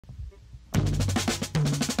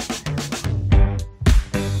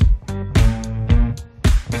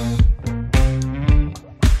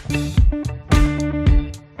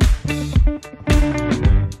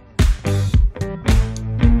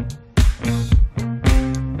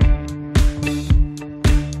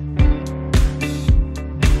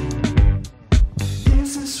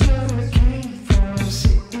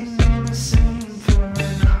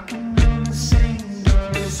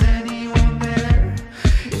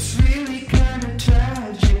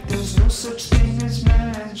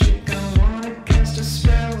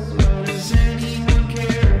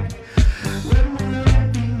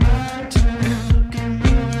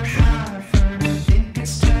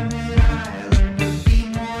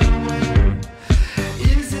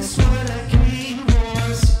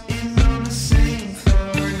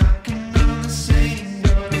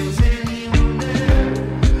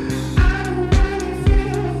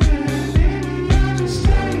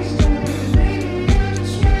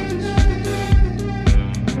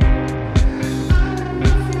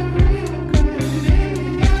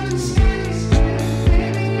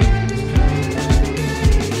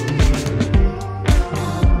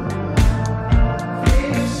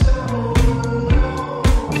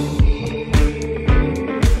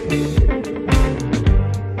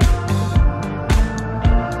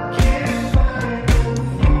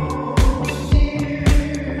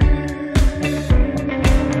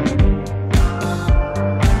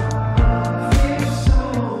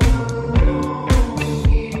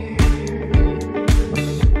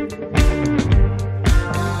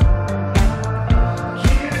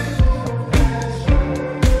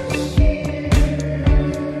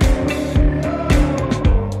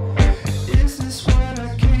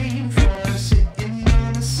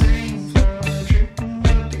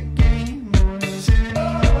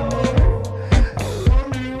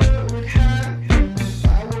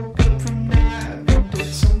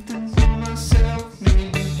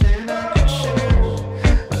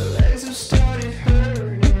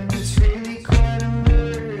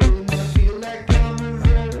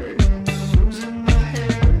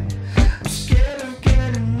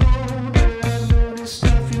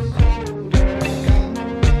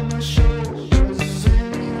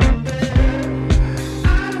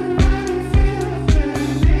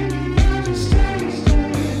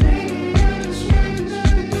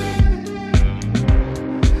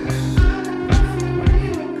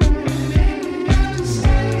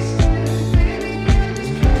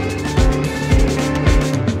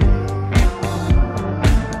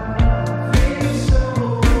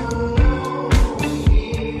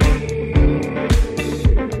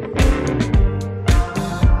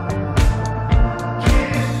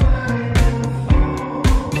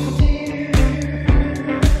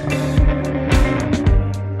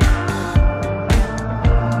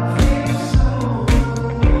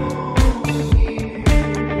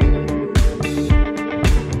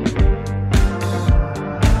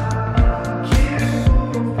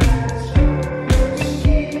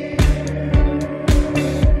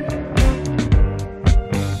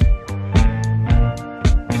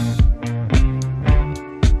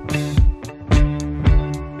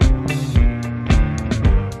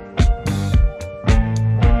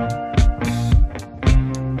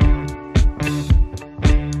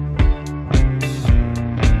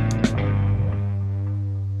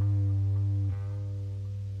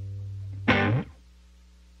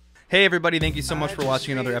Hey everybody, thank you so much for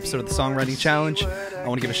watching another episode of the Songwriting Challenge. I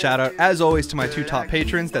want to give a shout out, as always, to my two top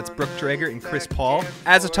patrons. That's Brooke, Dreger, and Chris Paul.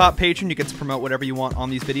 As a top patron, you get to promote whatever you want on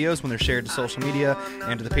these videos when they're shared to social media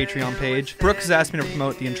and to the Patreon page. Brooke has asked me to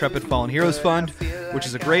promote the Intrepid Fallen Heroes Fund, which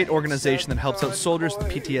is a great organization that helps out soldiers with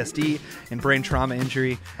PTSD and brain trauma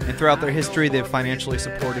injury. And throughout their history, they've financially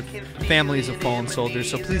supported families of fallen soldiers.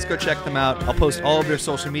 So please go check them out. I'll post all of their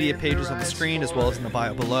social media pages on the screen as well as in the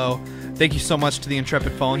bio below. Thank you so much to the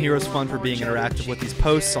Intrepid Fallen Heroes Fund for being interactive with these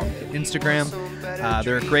posts on Instagram.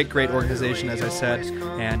 They're a great organization, as I said.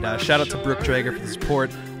 And shout out to Brooke Dreger for the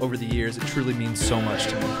support over the years. It truly means so much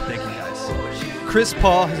to me. Thank you guys. Chris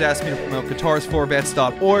Paul has asked me to promote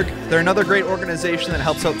guitarsforvets.org. They're another great organization that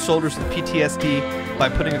helps out soldiers with PTSD by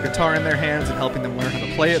putting a guitar in their hands and helping them learn how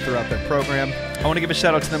to play it throughout their program. I want to give a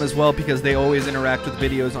shout out to them as well because they always interact with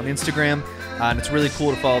videos on Instagram. And it's really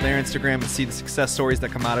cool to follow their Instagram and see the success stories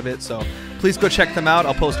that come out of it. So please go check them out.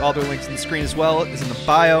 I'll post all their links on the screen as well as in the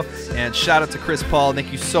bio. And shout out to Chris Paul.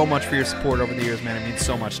 Thank you so much for your support over the years, man. It means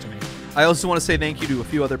so much to me. I also want to say thank you to a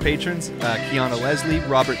few other patrons, Kianna, Lesley,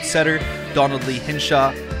 Robert Setter, Donald Lee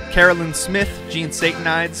Hinshaw, Carolyn Smith, Jean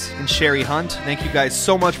Saytanides, and Sherri Hunt. Thank you guys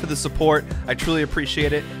so much for the support. I truly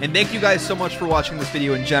appreciate it. And thank you guys so much for watching this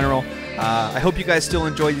video in general. I hope you guys still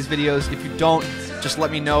enjoy these videos. If you don't, just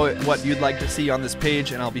let me know what you'd like to see on this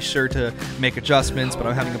page, and I'll be sure to make adjustments, but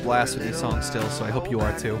I'm having a blast with these songs still, so I hope you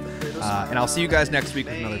are too. And I'll see you guys next week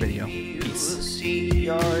with another video. Peace.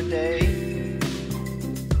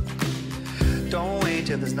 Don't wait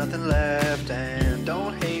till there's nothing left, and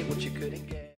don't hate what you couldn't get.